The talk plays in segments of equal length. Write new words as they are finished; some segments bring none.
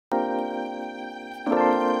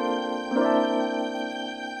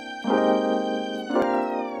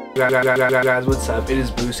Guys, what's up? It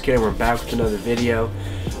is Boostkid and we're back with another video.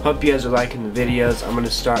 Hope you guys are liking the videos. I'm going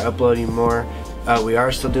to start uploading more. We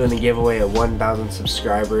are still doing the giveaway at 1,000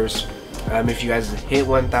 subscribers. If you guys hit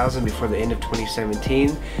 1,000 before the end of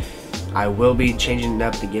 2017, I will be changing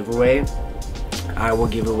up the giveaway. I will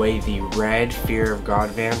give away the red Fear of God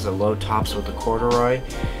Vans, the low tops with the corduroy.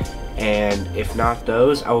 And if not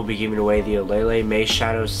those, I will be giving away the Alele May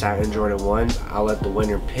Shadow Satin Jordan 1s. I'll let the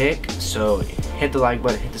winner pick. So hit the like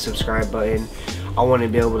button, hit the subscribe button. I want to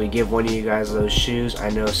be able to give one of you guys those shoes. I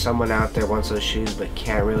know someone out there wants those shoes but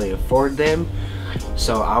can't really afford them.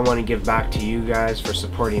 So I want to give back to you guys for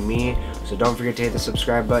supporting me. So don't forget to hit the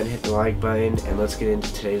subscribe button, hit the like button, and let's get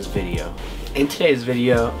into today's video. In today's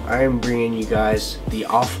video, I am bringing you guys the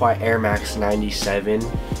Off-White Air Max 97.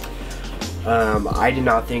 I did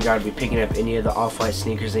not think I'd be picking up any of the Off-White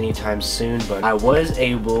sneakers anytime soon, but I was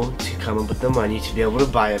able to come up with the money to be able to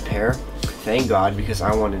buy a pair. Thank God, because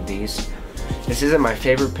I wanted these. This isn't my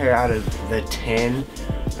favorite pair out of the 10.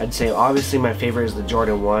 I'd say obviously my favorite is the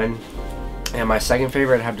Jordan 1, and my second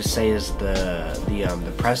favorite I'd have to say is the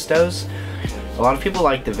Prestos. A lot of people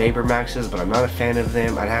like the Vapor Maxes, but I'm not a fan of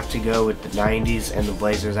them. I'd have to go with the 90s and the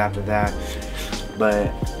Blazers after that.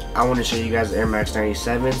 But I want to show you guys the Air Max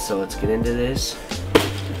 97, so let's get into this.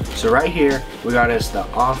 So right here, we got us the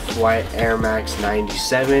Off-White Air Max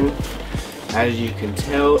 97. As you can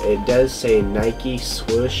tell, it does say Nike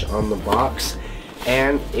swoosh on the box.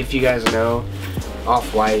 And if you guys know,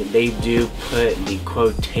 Off-White, they do put the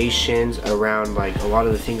quotations around like a lot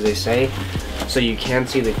of the things they say. So you can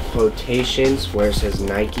see the quotations where it says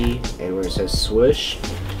Nike and where it says swoosh.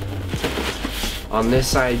 On this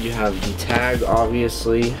side you have the tag,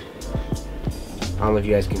 obviously. I don't know if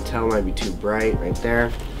you guys can tell, it might be too bright right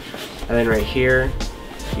there. And then right here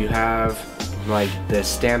you have like the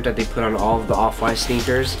stamp that they put on all of the Off-White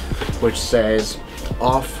sneakers, which says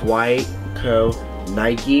Off-White Co.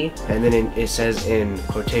 Nike, and then it says in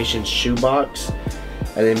quotations shoebox,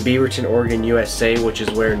 and then Beaverton, Oregon, USA, which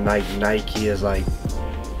is where Nike is like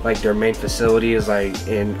their main facility is like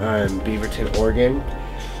in Beaverton, Oregon.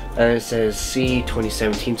 And it says C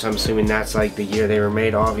 2017, so I'm assuming that's like the year they were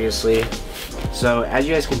made, obviously. So as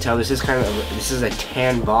you guys can tell, this is a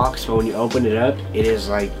tan box, but when you open it up, it's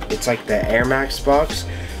like the Air Max box.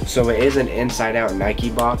 So it is an inside out Nike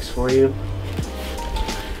box for you.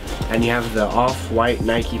 And you have the Off-White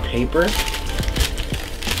Nike paper.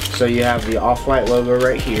 So you have the Off-White logo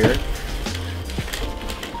right here.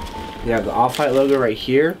 You have the Off-White logo right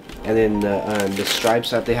here, and then the stripes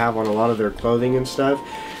that they have on a lot of their clothing and stuff.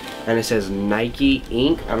 And it says Nike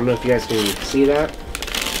Inc. I don't know if you guys can see that.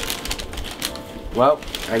 Well,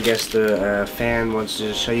 I guess the fan wants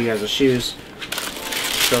to show you guys the shoes.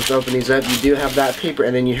 So let's open these up. You do have that paper,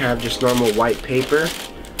 and then you have just normal white paper.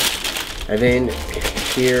 And then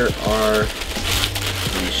here are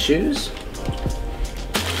the shoes.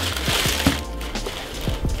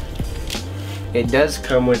 It does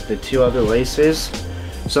come with the two other laces.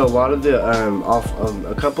 So a lot of the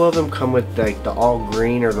a couple of them come with like the all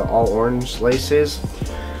green or the all orange laces.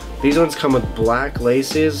 These ones come with black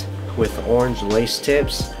laces with orange lace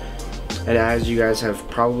tips. And as you guys have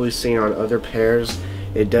probably seen on other pairs,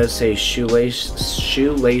 it does say shoelaces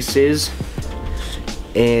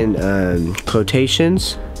in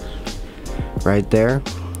quotations right there.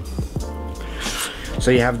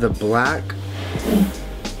 So you have the black.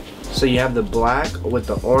 So you have the black with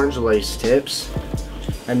the orange lace tips,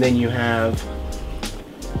 and then you have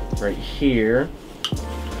right here,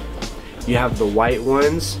 you have the white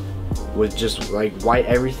ones with just like white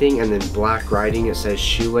everything, and then black writing. It says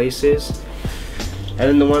shoelaces. And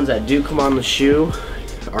then the ones that do come on the shoe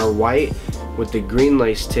are white with the green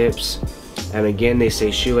lace tips, and again they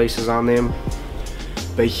say shoelaces on them.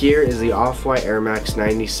 But here is the Off-White Air Max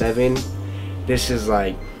 97. This is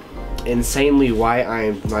like insanely white. I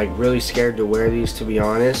am like really scared to wear these, to be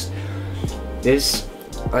honest. This,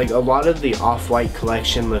 like a lot of the Off-White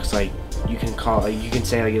collection looks like, you can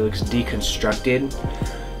say like it looks deconstructed,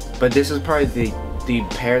 but this is probably the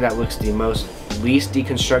pair that looks the least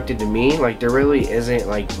deconstructed to me. Like there really isn't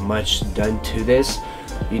like much done to this.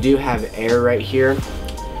 You do have air right here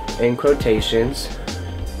in quotations,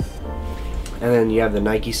 and then you have the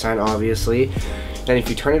Nike sign, obviously. And if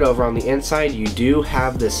you turn it over on the inside, you do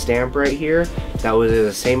have the stamp right here that was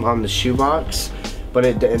the same on the shoebox, but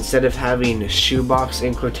instead of having shoebox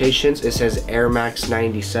in quotations, it says Air Max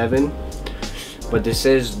 97. But this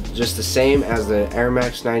is just the same as the Air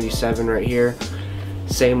Max 97 right here.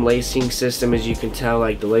 Same lacing system, as you can tell,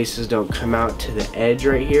 like the laces don't come out to the edge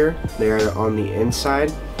right here, they are on the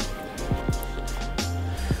inside.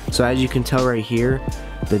 So as you can tell right here,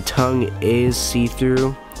 the tongue is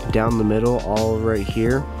see-through. down the middle, all right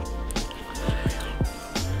here.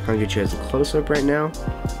 I'll get you guys a close-up right now.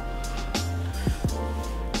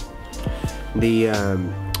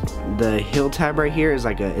 The heel tab right here is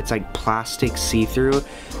it's like plastic see-through.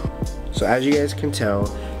 So as you guys can tell,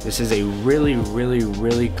 this is a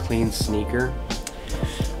really clean sneaker.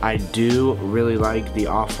 I do really like the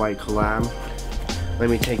Off-White collab. Let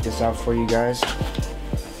me take this out for you guys.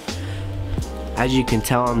 As you can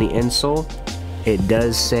tell on the insole, it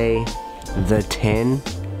does say the 10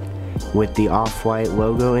 with the Off-White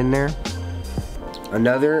logo in there.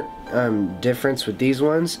 Another difference with these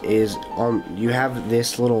ones is you have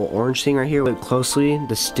this little orange thing right here. Look closely,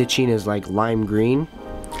 the stitching is like lime green,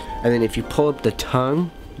 and then if you pull up the tongue,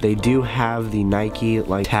 they do have the Nike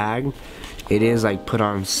like tag. It is like put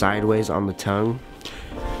on sideways on the tongue,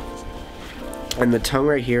 and the tongue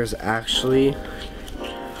right here is actually,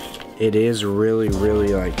 it is really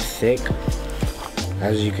like thick,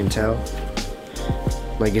 as you can tell.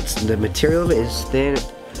 Like the material of it is thin,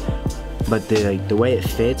 but the way it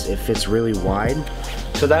fits really wide.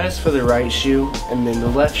 So that is for the right shoe, and then the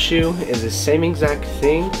left shoe is the same exact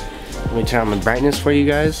thing. Let me turn on the brightness for you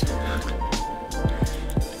guys.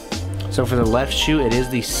 So for the left shoe, it is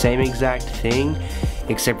the same exact thing,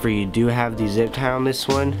 except for you do have the zip tie on this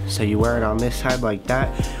one, so you wear it on this side like that,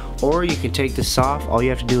 or you can take this off. All you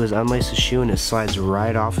have to do is unlace the shoe and it slides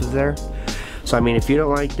right off of there. So I mean, if you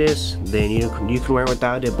don't like this, then you can wear it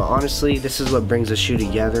without it, but honestly, this is what brings the shoe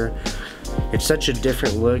together. It's such a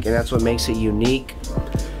different look, and that's what makes it unique.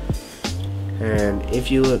 And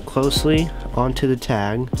if you look closely onto the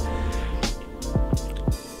tag,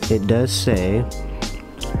 it does say,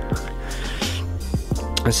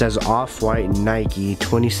 it says Off-White Nike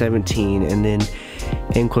 2017, and then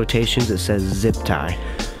in quotations it says zip tie.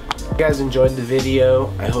 If you guys enjoyed the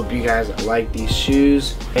video, I hope you guys like these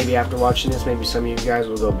shoes. Maybe after watching this, maybe some of you guys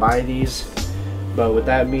will go buy these. But with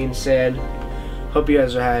that being said, hope you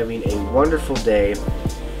guys are having a wonderful day.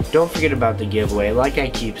 Don't forget about the giveaway. Like I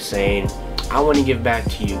keep saying, I want to give back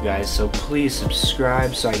to you guys, so please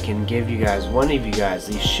subscribe so I can give you guys, one of you guys,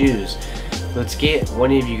 these shoes. Let's get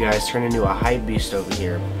one of you guys turned into a hype beast over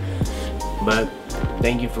here. But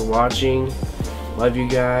thank you for watching. Love you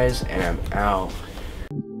guys, and I'm out.